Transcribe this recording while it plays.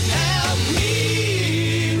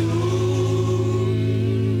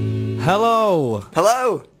Hello.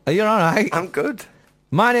 Hello. Are you alright? I'm good.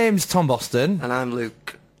 My name's Tom Boston. And I'm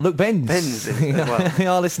Luke. Luke Binns. Binns as well.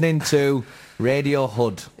 You're listening to Radio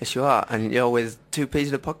Hood. Yes, you are. And you're with Two Peas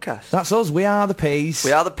in a Podcast. That's us. We are the Peas.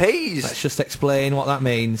 We are the Peas. Let's just explain what that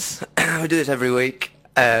means. We do this every week.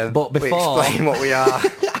 But before... we explain what we are.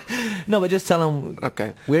 No, but just tell them...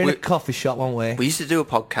 Okay. We're in a coffee shop, weren't we? We used to do a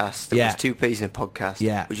podcast. It was Two Peas in a Podcast.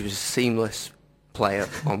 Yeah. Which was a seamless play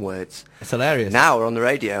on words. It's hilarious. Now we're on the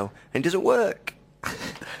radio and it doesn't work.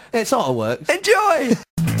 It sort of works. Enjoy!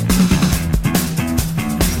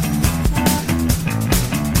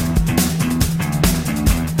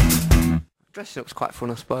 Dressing up's quite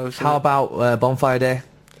fun, I suppose. How about Bonfire Day?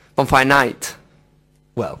 Bonfire night?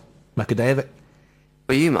 Well, make a day of it.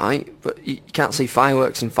 Well, you might, but you can't see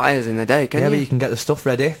fireworks and fires in the day, can you? Yeah, but you can get the stuff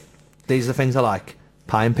ready. These are the things I like.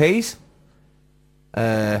 Pie and peas.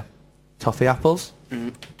 Toffee apples.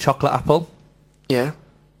 Chocolate apple. Yeah.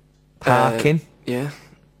 Parking. Yeah.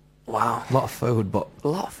 Wow. A lot of food, but... A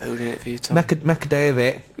lot of food in it for you, Tom. Make a day of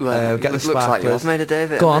it. Well, get the looks like you've sparklers. made a day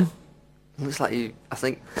of it. Go on. Looks like you... I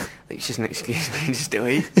think it's just an excuse for me just to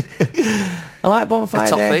eat. I like Bonfire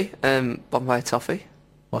Day. Toffee. Bonfire toffee.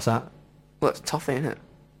 What's that? Well, it's toffee, isn't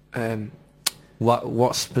it?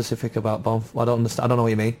 What's specific about Bonfire? I don't understand. I don't know what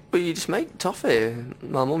you mean. Well, you just make toffee.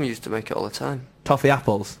 My mum used to make it all the time. Toffee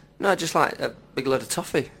apples. No, just like a big load of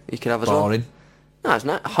toffee you could have as well. Boring. No, it's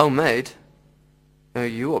not homemade. No,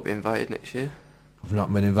 you won't be invited next year. I've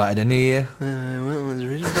not been invited any year. Well, there's a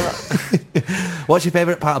reason for that. What's your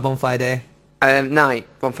favourite part of Bonfire Day? Night.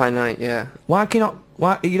 Bonfire night, yeah. Why can you not?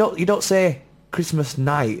 Why you don't say Christmas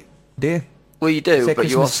night, do you? Well, you do, Say but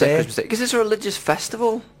you also say Day. Christmas Day. Because it's a religious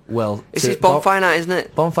festival. Well, This is Bonfire night, isn't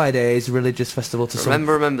it? Bonfire Day is a religious festival to some...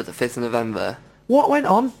 Remember the 5th of November. What went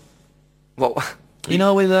on? What? You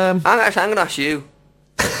know, with I'm going to ask you.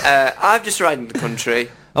 I've just arrived in the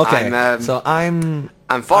country. Okay, so I'm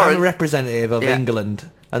foreign. I'm a representative of England,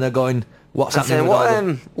 and they're going, what's I'm happening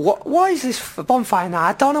saying, with what is this for Bonfire night?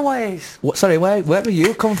 I don't know what it is. Sorry, where do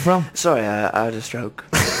you come from? Sorry, I had a stroke.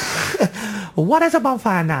 What is a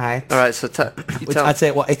bonfire night? All right, so I'd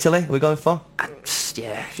say, what, Italy we're going for?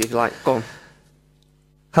 Yeah, if you'd like. Go on.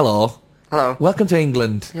 Hello. Hello. Welcome to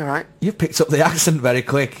England. You all right? You've picked up the accent very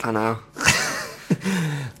quick. I know.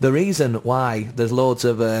 The reason why there's loads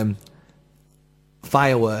of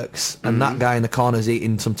fireworks and that guy in the corner's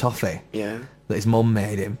eating some toffee that his mum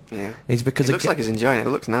made him is because... It looks like he's enjoying it. It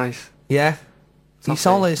looks nice. Yeah. It's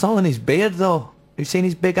all in his beard, though. You've seen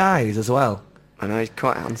his big eyes as well. I know, he's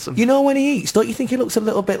quite handsome. You know when he eats, don't you think he looks a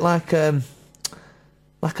little bit like an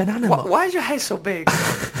animal? Why is your head so big?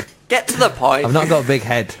 Get to the point. I've not got a big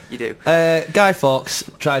head. You do. Guy Fawkes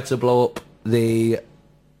tried to blow up the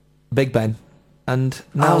Big Ben, and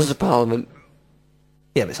now... How's the Parliament?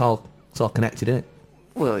 Yeah, but it's all connected, isn't it?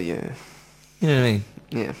 Well, yeah. You know what I mean?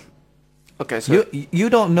 Yeah. Okay, so... You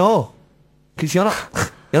don't know, because you're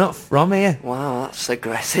not from here. Wow, that's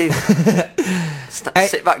aggressive.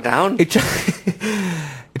 Sit back down. He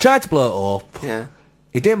tried to blow it up. Yeah.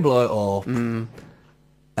 He didn't blow it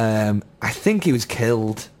up. I think he was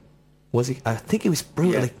killed. Was he? I think he was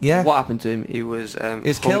brutally... Yeah. What happened to him? He was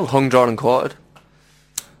killed. Hung, drawn and quartered.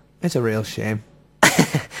 It's a real shame.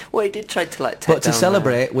 Well, he did try to take But to down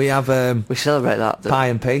celebrate, we have... we celebrate that. Pie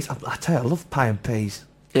and peas. I tell you, I love pie and peas.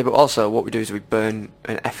 Yeah, but also what we do is we burn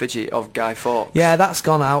an effigy of Guy Fawkes. Yeah, that's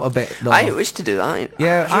gone out a bit, though. I used to do that.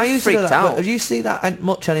 Yeah, I used to do that. Out. But do you see that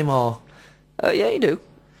much anymore? Yeah, you do.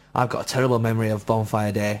 I've got a terrible memory of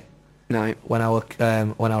Bonfire Day. Night. When I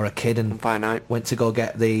were a kid and Bonfire night. Went to go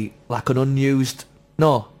get a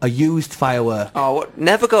used firework. Oh, what?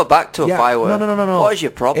 Never go back to a firework. No. What is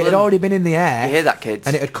your problem? It had already been in the air. You hear that, kids?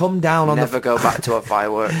 And it had come down on Never go back to a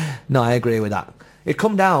firework. No, I agree with that. It'd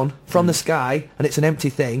come down from the sky, and it's an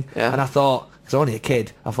empty thing. Yeah. And I thought, because I'm only a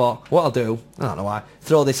kid, I thought, what I'll do, I don't know why,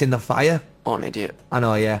 throw this in the fire. Oh, an idiot. I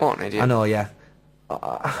know, yeah. Oh, an idiot. I know, yeah.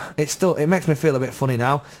 It makes me feel a bit funny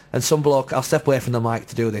now. And some bloke, I'll step away from the mic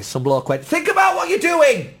to do this. Some bloke went, think about what you're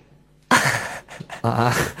doing!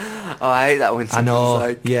 Oh, I hate that when I know,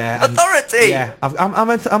 like, yeah. Authority! Yeah,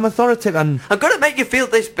 I'm authoritative and... I'm going to make you feel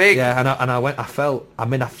this big! Yeah, I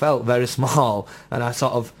felt very small, and I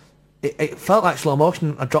sort of... It felt like slow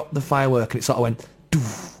motion. I dropped the firework and it sort of went...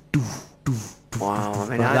 Doof, doof, doof, doof, wow, I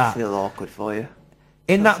mean, like I that. feel awkward for you.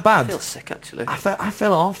 In that bad? I feel sick, actually. I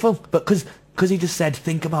feel awful, but because he just said,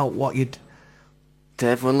 think about what you'd... Did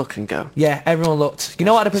everyone look and go? Yeah, everyone looked. You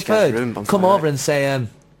know what I preferred? Come over and say,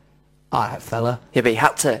 alright, fella. Yeah, but he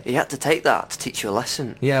had to take that to teach you a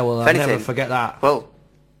lesson. Yeah, well, I'll never forget that. Well,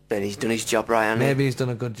 then he's done his job right, hasn't he? Maybe he's done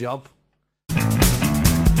a good job.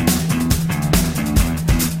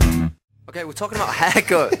 Okay, Okay, we're talking about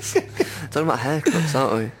haircuts. Talking about haircuts,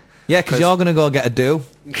 aren't we? Yeah, because you're going to go get a do.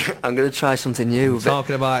 I'm going to try something new.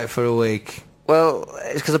 Talking about it for a week. Well,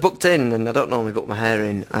 it's because I booked in, and I don't normally book my hair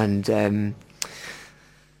in, and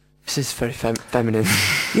this is very feminine.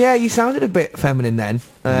 Yeah, you sounded a bit feminine then.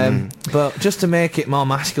 But just to make it more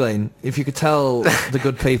masculine, if you could tell the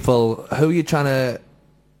good people what you're going to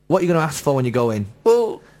ask for when you go in.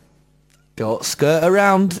 Well, Don't skirt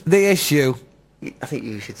around the issue. I think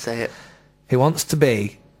you should say it. He wants to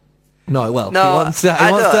be... No, well, No, he wants to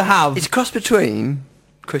have... It's a cross between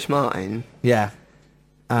Chris Martin... Yeah.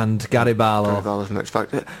 And Gary Barlow. Gary Barlow's from X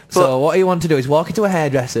Factor. So what you want to do is walk into a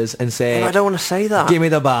hairdresser's and say... I don't want to say that. Give me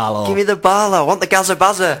the Barlow. Give me the Barlow. I want the Gaza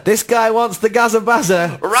Bazza. This guy wants the Gaza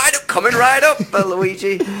Bazza. Right up, coming right up,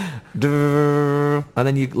 Luigi. And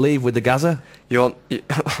then you leave with the Gaza. You want...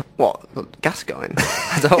 what? Gas going?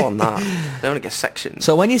 I don't want that. I don't want to get sectioned.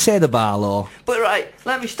 So when you say the Barlow... But right,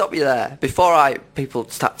 let me stop you there. Before people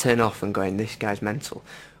start turning off and going, this guy's mental.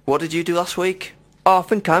 What did you do last week? Oh, I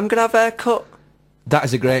think I'm going to have a haircut. That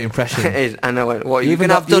is a great impression. It is. And I went, what are you even going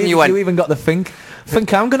to have done? You went... You even got the think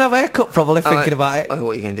I'm going to have a haircut, probably, thinking about it. Oh,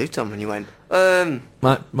 what are you going to do, Tom? And you went, I'm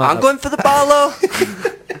I'm going for the Barlow.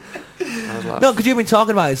 I was like, No, because you've been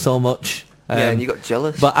talking about it so much. yeah, and you got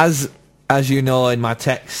jealous. But as you know, in my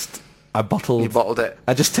text, You bottled it.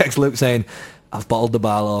 I just text Luke saying, I've bottled the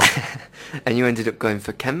Barlow. And you ended up going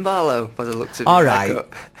for Ken Barlow by the looks of All your right.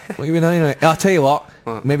 haircut. Well, anyway, I'll tell you what.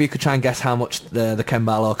 What? Maybe you could try and guess how much the Ken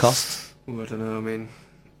Barlow costs. Ooh, I don't know, I mean...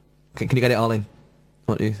 Can you get it all in?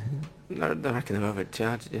 What do you... I reckon they've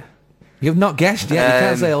overcharged you. You've not guessed yet. You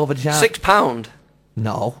can't say overcharged. £6.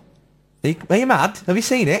 No. Are you mad? Have you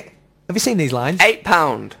seen it? Have you seen these lines?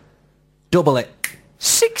 £8. Double it.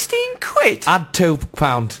 16 quid? Add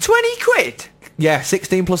 £2. 20 quid? Yeah,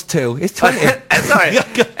 16 plus 2 is 20. Sorry.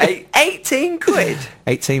 18 quid?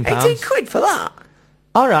 £18. 18 quid for that?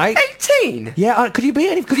 All right. 18? Yeah, could you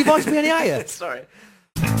voice be any higher? Sorry.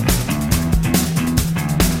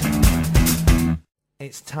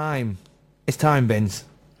 It's time. It's time, Bins.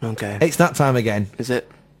 Okay. It's that time again. Is it?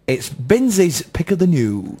 It's Bins's Pick of the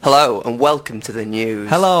News. Hello, and welcome to the news.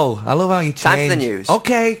 Hello. I love how you change. Time for the news.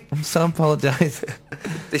 Okay. I'm so apologise.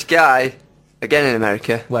 This guy, again in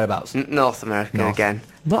America. Whereabouts? North America again.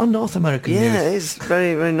 Not on North American news. Yeah, it's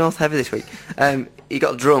very, very north heavy this week. He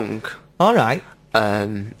got drunk All right.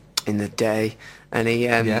 in the day, and he...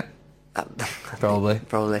 Yeah. Probably.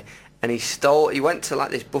 And he went to like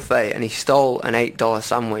this buffet, and he stole an $8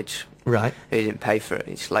 sandwich. Right. He didn't pay for it,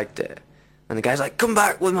 he just legged it. And the guy's like, come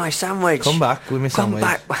back with my sandwich. Come back with my sandwich.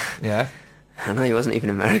 Come back. Yeah. I know he wasn't even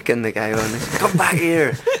American, the guy who owned this. Come back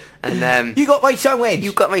here. And You got my sandwich.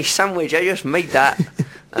 you got my sandwich, I just made that.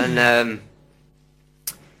 And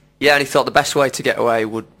yeah, and he thought the best way to get away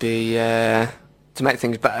would be to make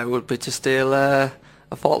things better would be to steal a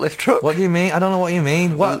forklift truck. What do you mean? I don't know what you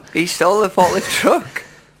mean. What? He stole a forklift truck.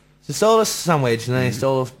 So he stole a sandwich and then he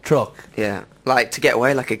stole a truck. Yeah, like to get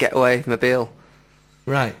away, like a getaway mobile.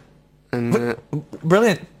 Right. And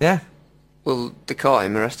Brilliant. Yeah. well, they caught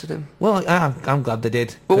him, arrested him. Well, I'm glad they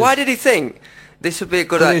did. But why did he think this would be a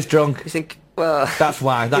good Because idea? he's drunk. You think, well... That's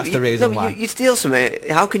why. That's the reason why. You steal something.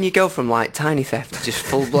 How can you go from, like, tiny theft to just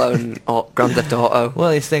full-blown Grand Theft Auto?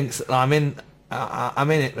 Well, he thinks, I'm in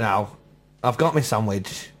it now. I've got my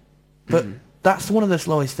sandwich. But that's one of the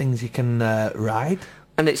slowest things you can ride.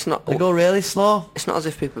 And it's not... They go really slow. It's not as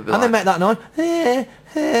if people would be And like... they make that noise.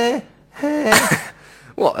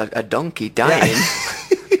 What, a donkey dying?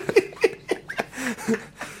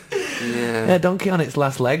 Yeah. Yeah, donkey on its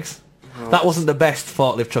last legs. Oh, That wasn't the best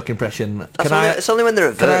forklift truck impression. It's only when they're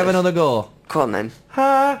reversed. Can I have another go? Come on, then.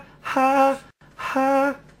 Ha, ha,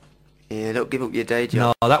 ha. Yeah, don't give up your day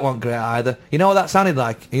job. No, that wasn't great either. You know what that sounded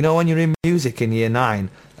like? You know when you're in music in year 9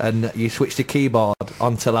 and you switch the keyboard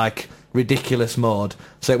onto like ridiculous mode,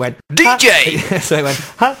 so it went DJ. So it went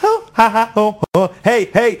ha ho ha ha ho ho.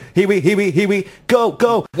 Hey, here we go.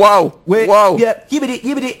 Whoa, Wait, whoa. Yeah,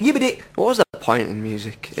 yibbity. What was the point in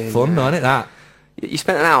music? Fun, isn't it, that? You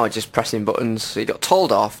spent an hour just pressing buttons, so you got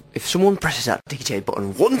told off. If someone presses that DJ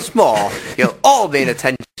button once more, you'll all be in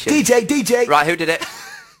attention. DJ. Right, who did it?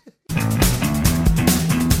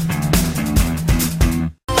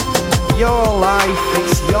 Your life,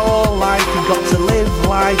 it's your life. You've got to live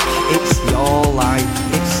like it's your life.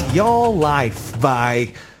 It's your life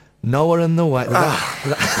by Noah and the Wet.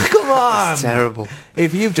 Come on! That's terrible.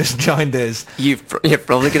 If you've just joined us, You're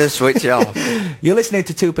probably going to switch it off. you're listening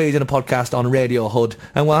to Two Peas in a Podcast on Radio Hood,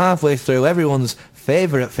 and we're halfway through everyone's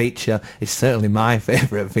favourite feature. It's certainly my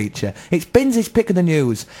favourite feature. It's Binz's Pick of the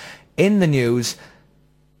News. In the news,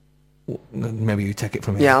 Maybe you take it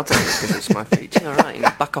from here. Yeah, I'll take it because it's my feature. All right,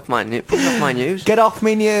 back off my news. Put off my news. Get off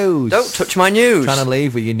me news. Don't touch my news. Trying to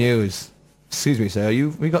leave with your news. Excuse me, sir.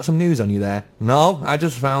 We got some news on you there. No, I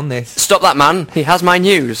just found this. Stop that man. He has my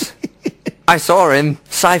news. I saw him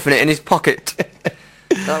siphon it in his pocket.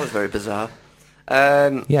 That was very bizarre.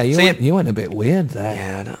 Yeah, you went a bit weird there.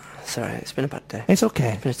 Yeah, I know. Sorry, it's been a bad day. It's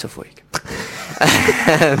okay. It's been a tough week.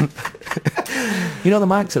 You know the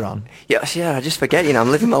mics are on. Yes, yeah, I just forget,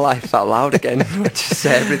 I'm living my life out loud again. I just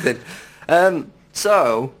say everything.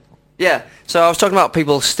 So I was talking about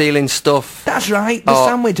people stealing stuff. That's right, the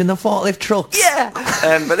sandwich and the forklift trucks. Yeah!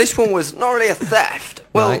 But this one was not really a theft.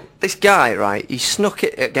 Well, Right. this guy, right, he snuck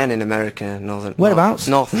it again in America, Whereabouts?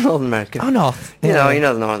 North America. Oh, North. You Yeah.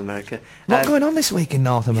 know North America. What's going on this week in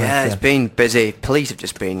North America? Yeah, it's been busy. Police have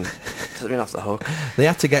just been off the hook. They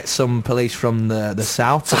had to get some police from the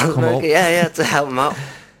south to come up. Yeah, to help them out.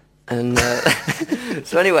 And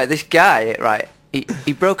so anyway, this guy, right,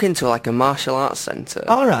 he broke into like a martial arts centre.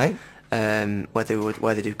 All right. Where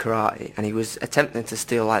they do karate, and he was attempting to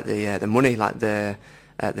steal like the money, like the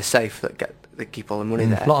safe that keep all the money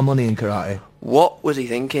there. A lot of money in karate. What was he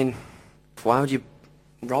thinking? Why would you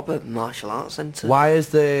rob a martial arts centre? Why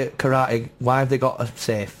have they got a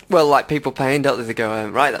safe? Well, like people paying, don't they? They go,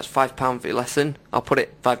 right, that's £5 for your lesson. I'll put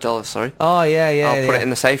it $5. Sorry. Oh yeah. I'll put it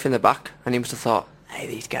in the safe in the back, and he must have thought, hey,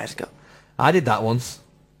 these guys got. I did that once.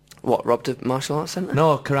 What, robbed a martial arts centre?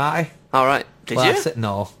 No, karate. All right. Did you?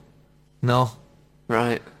 No.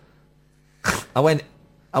 Right. I went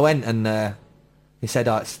and he said,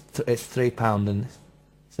 "Oh, it's £3 and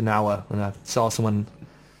it's an hour." And I saw someone,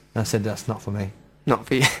 and I said, "That's not for me." Not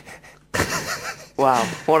for you. Wow,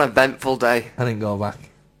 what an eventful day. I didn't go back.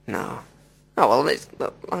 No. Oh well,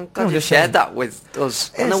 I'm glad you just shared saying. that with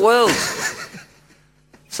us and the world.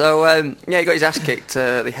 So he got his ass kicked.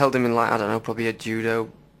 They held him in like, I don't know, probably a judo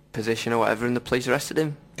position or whatever, and the police arrested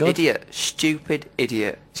him. Good. Idiot, stupid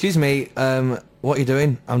idiot. Excuse me, what are you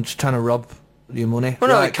doing? I'm just trying to rob your money. Well,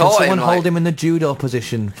 no, they can caught someone him, hold like- him in the judo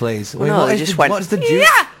position, please? Well, no, they just went, What's the judo?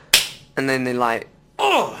 yeah! And then they like,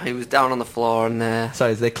 oh, he was down on the floor and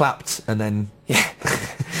Sorry, they clapped and then yeah,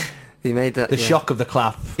 he made that. the yeah. shock of the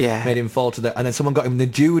clap made him fall to and then someone got him in the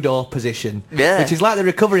judo position, which is like the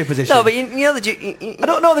recovery position. No, but you know the I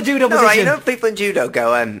don't know the judo position. Right, you know people in judo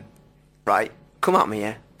go, right, come at me,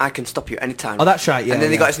 yeah. I can stop you any time. Oh, that's right, yeah. And then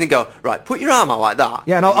they got us and they go, right, put your arm out like that.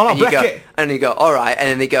 Yeah, and I'll break go, it. And they go, all right. And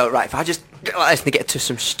then they go, right, if I just get like this and they get to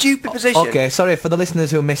some stupid position. Okay, sorry for the listeners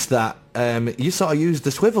who missed that. You sort of used the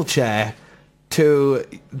swivel chair to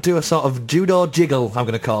do a sort of judo jiggle, I'm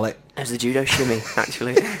going to call it. It was the judo shimmy,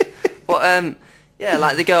 actually. But, yeah,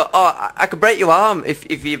 like they go, oh, I could break your arm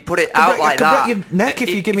if you put it out like that. I could break your neck if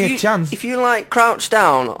you give me a chance. If you, like, crouch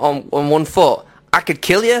down on one foot, I could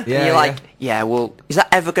kill you. Yeah, and you're like, yeah, well, is that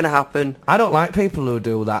ever going to happen? I don't like people who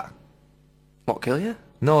do that. What, kill you?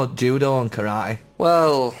 No, judo and karate.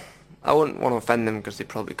 Well, I wouldn't want to offend them because they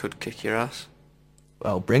probably could kick your ass.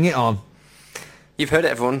 Well, bring it on. You've heard it,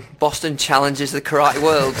 everyone. Boston challenges the karate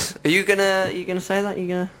world. Are you gonna say that?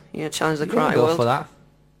 You gonna challenge the karate Go world? for that.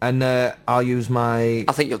 And I'll use my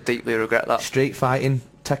I think you'll deeply regret that. street fighting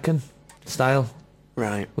Tekken style,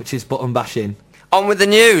 Right. which is button bashing. On with the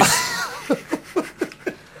news.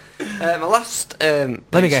 My last.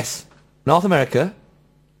 Let me guess. North America.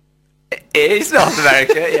 It is North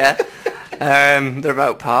America, yeah. The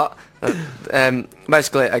remote part.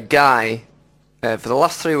 Basically, a guy for the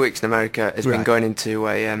last 3 weeks in America has been Right. going into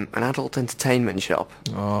an adult entertainment shop,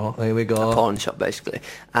 Oh, here we a go. porn shop basically,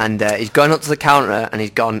 and he's gone up to the counter and he's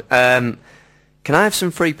gone, can I have some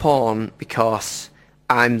free porn because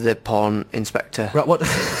I'm the porn inspector? Right, what?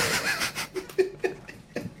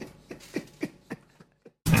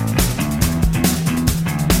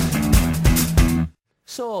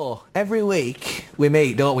 So every week we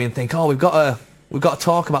meet, don't we, and think, oh, we've got to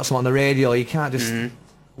talk about something on the radio. You can't just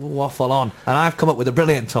waffle on. And I've come up with a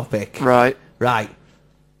brilliant topic. Right. Right.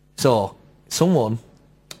 So someone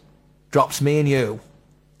drops me and you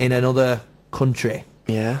in another country,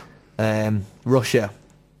 Yeah. Russia.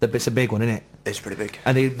 It's a big one, isn't it? It's pretty big.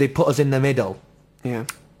 And they put us in the middle. Yeah.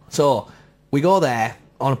 So we go there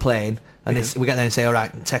on a plane, and we get there and say, all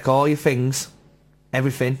right, take all your things,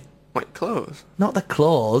 everything. What, clothes? Not the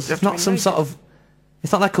clothes. You have It's to not be some naked? sort of.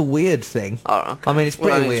 It's not like a weird thing. Oh, okay. I mean, it's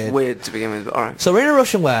pretty weird. It's weird to begin with, but alright. So we're in a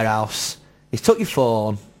Russian warehouse. He's took your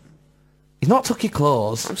phone. He's not took your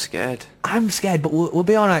clothes. I'm scared. I'm scared, but we'll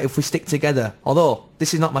be all right if we stick together. Although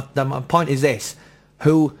this is not my point. Is this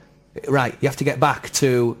right? You have to get back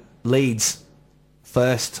to Leeds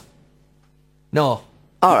first. No.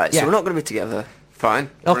 Alright, Yeah. so we're not going to be together. Fine.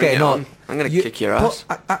 Okay, Bring it no. on. I'm going to kick your ass.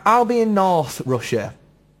 I'll be in North Russia.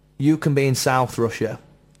 you can be in South Russia,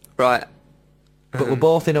 Right. but we're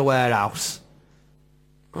both in a warehouse.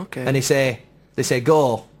 Okay. And they say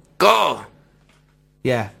go. Go!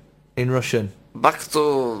 Yeah, in Russian. Back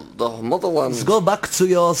to the motherland. Let's go back to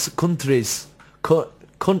your countries.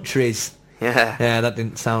 Countries. Yeah. Yeah, that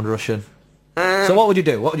didn't sound Russian. So what would you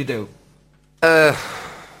do? What would you do? I'd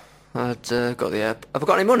go to the airport. Have I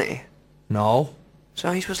got any money? No. So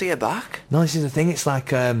how are you supposed to get back? No, this is the thing. It's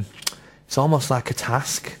like, it's almost like a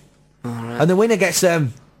task. Alright. And the winner gets, to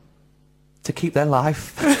keep their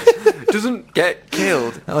life. Doesn't get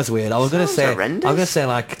killed. That was weird. I was going to Sounds say, horrendous. I was going to say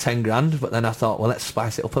like 10 grand, but then I thought, well, let's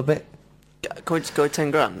spice it up a bit. Can we just go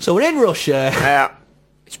 10 grand? So we're in Russia. Yeah.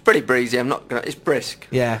 It's pretty breezy. I'm not gonna. It's brisk.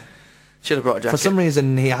 Yeah. Should have brought a jacket. For some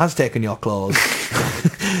reason, he has taken your clothes,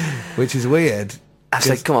 which is weird. I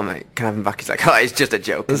said, "Come on, mate. Can I have him back?" He's like, "Oh, it's just a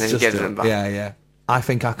joke," and then he gives them back. Yeah, yeah. I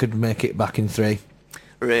think I could make it back in 3.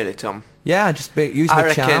 Really, Tom? Yeah, just use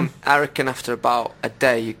my charm. I reckon after about a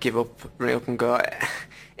day, you give up, ring up, and go,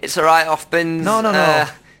 "It's a write-off, Bins. No.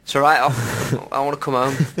 It's a write-off. I want to come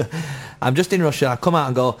home." I'm just in Russia. I come out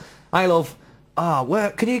and go, "Hi, love. Where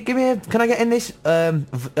can you give me? Can I get in this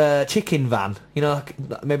chicken van? You know,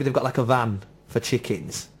 maybe they've got like a van for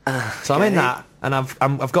chickens. So I'm in that, and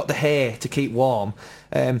I've got the hay to keep warm.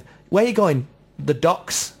 Where are you going? The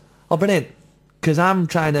docks? Oh, brilliant! Because I'm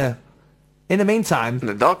trying to. In the meantime,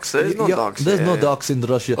 The docks? There's no docks. There's no here. docks in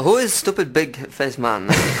Russia. Who is stupid big-faced man?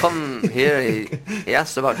 Come here. He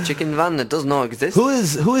asked about chicken van that does not exist. Who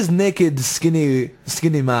is naked, skinny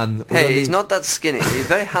man? Hey, he's not that skinny. He's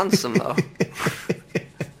very handsome though.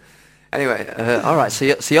 Anyway, all right. So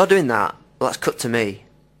you're doing that. Well, let's cut to me.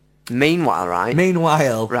 Meanwhile, right?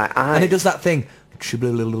 Right, and he does that thing.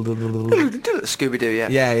 Scooby Doo, yeah.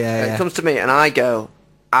 Yeah. It comes to me, and I go.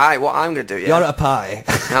 What I'm gonna do? Yeah. You're at a party.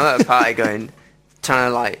 I'm at a party going, trying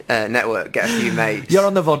to like network, get a few mates. You're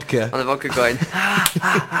on the vodka. On the vodka going.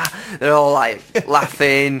 They're all like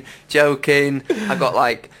laughing, joking. I got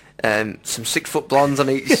like some 6-foot blondes on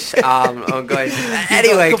each arm. I'm going.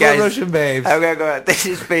 Anyway, guys. Russian babes. I'm gonna go. This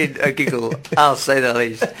has been a giggle. I'll say the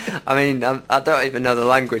least. I mean, I don't even know the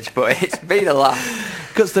language, but it's been a laugh.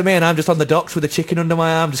 Cuts to me, and I'm just on the docks with a chicken under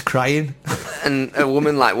my arm, just crying. And a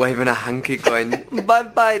woman like waving a hanky, going, "Bye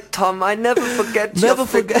bye, Tom. I never forget your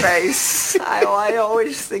big face. I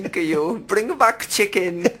always think of you. Bring back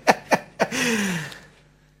chicken."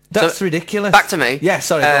 That's ridiculous. Back to me. Yeah,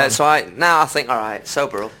 sorry. Go on. So I think, all right,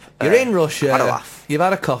 sober up. You're in Russia. Had a laugh. You've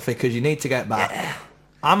had a coffee because you need to get back. Yeah.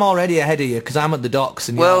 I'm already ahead of you because I'm at the docks.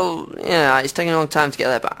 And Yeah, it's taking a long time to get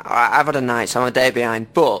there, but I've had a night, so I'm a day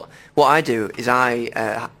behind. But what I do is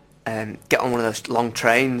I get on one of those long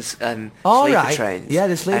trains, sleeper trains. Yeah,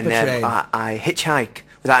 the sleeper train. I hitchhike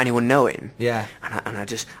without anyone knowing. Yeah. And I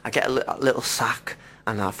get a little sack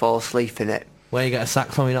and I fall asleep in it. Where you get a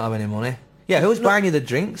sack from? You don't have any money. Yeah, who's buying you the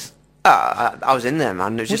drinks? I was in there,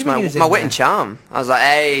 man. It was just do you mean you was my in wit there? and charm. I was like,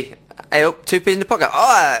 hey, up, 2 peas in the pocket.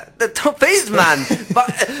 Oh, the 2 peas, man.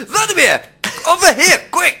 Vladimir, over here,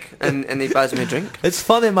 quick. And he buys me a drink. It's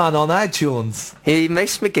funny, man, on iTunes. He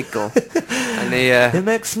makes me giggle. And He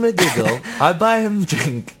makes me giggle. I buy him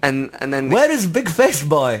drink. and then Where is Big Face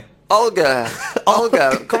Boy? Olga,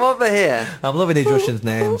 come over here. I'm loving these Russians'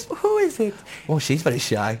 names. Who is it? Oh, she's very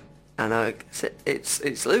shy. And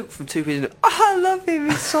it's Luke from 2 Peas. Oh, I love him.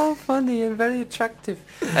 He's so funny and very attractive.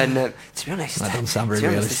 And to be honest, That doesn't sound very to be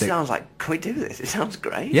honest, realistic. It sounds like, can we do this? It sounds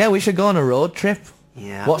great. Yeah, we should go on a road trip.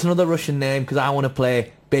 Yeah. What's another Russian name? Because I want to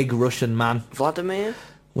play Big Russian Man. Vladimir?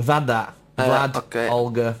 We've had that. Vlad, Okay.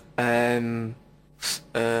 Olga.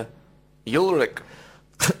 Ulrich.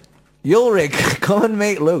 Ulrich, come and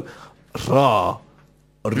meet Luke. Raw.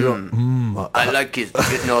 I like his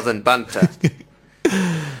good northern banter.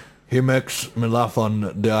 He makes me laugh on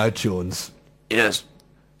the iTunes. Yes.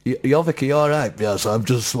 Vicky, you alright? Yes, I've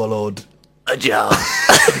just swallowed. A jar.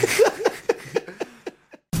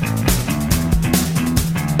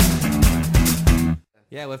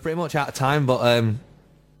 Yeah, we're pretty much out of time, but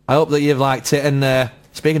I hope that you've liked it. And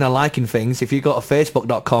speaking of liking things, if you go to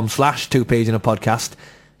facebook.com/2peas in a podcast,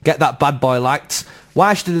 get that bad boy liked.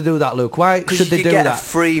 Why should they do that, Luke? Why should they do get that? a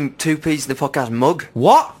free 2 Peas in the podcast mug.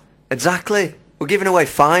 What? Exactly. We're giving away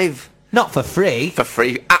 5 Not for free. for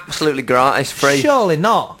free. Absolutely gratis, free. Surely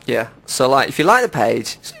not. Yeah. So like, if you like the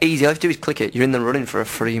page, it's easy. All you have to do is click it. You're in the running for a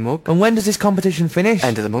free mug. And when does this competition finish?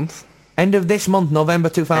 End of the month. End of this month, November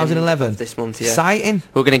 2011. End of this month, yeah. Exciting.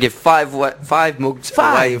 We're going to give 5 mugs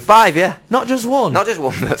away. 5? 5, yeah. Not just one. Not just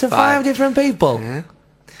one, but to 5. 5 different people. Yeah.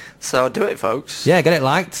 So do it, folks. Yeah, get it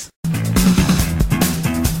liked.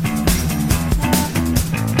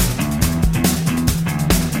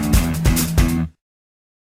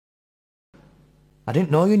 I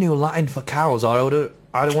didn't know you knew Latin for cows, or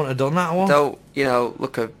I'd want to have done that one. Don't, you know,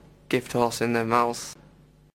 look a gift horse in their mouth.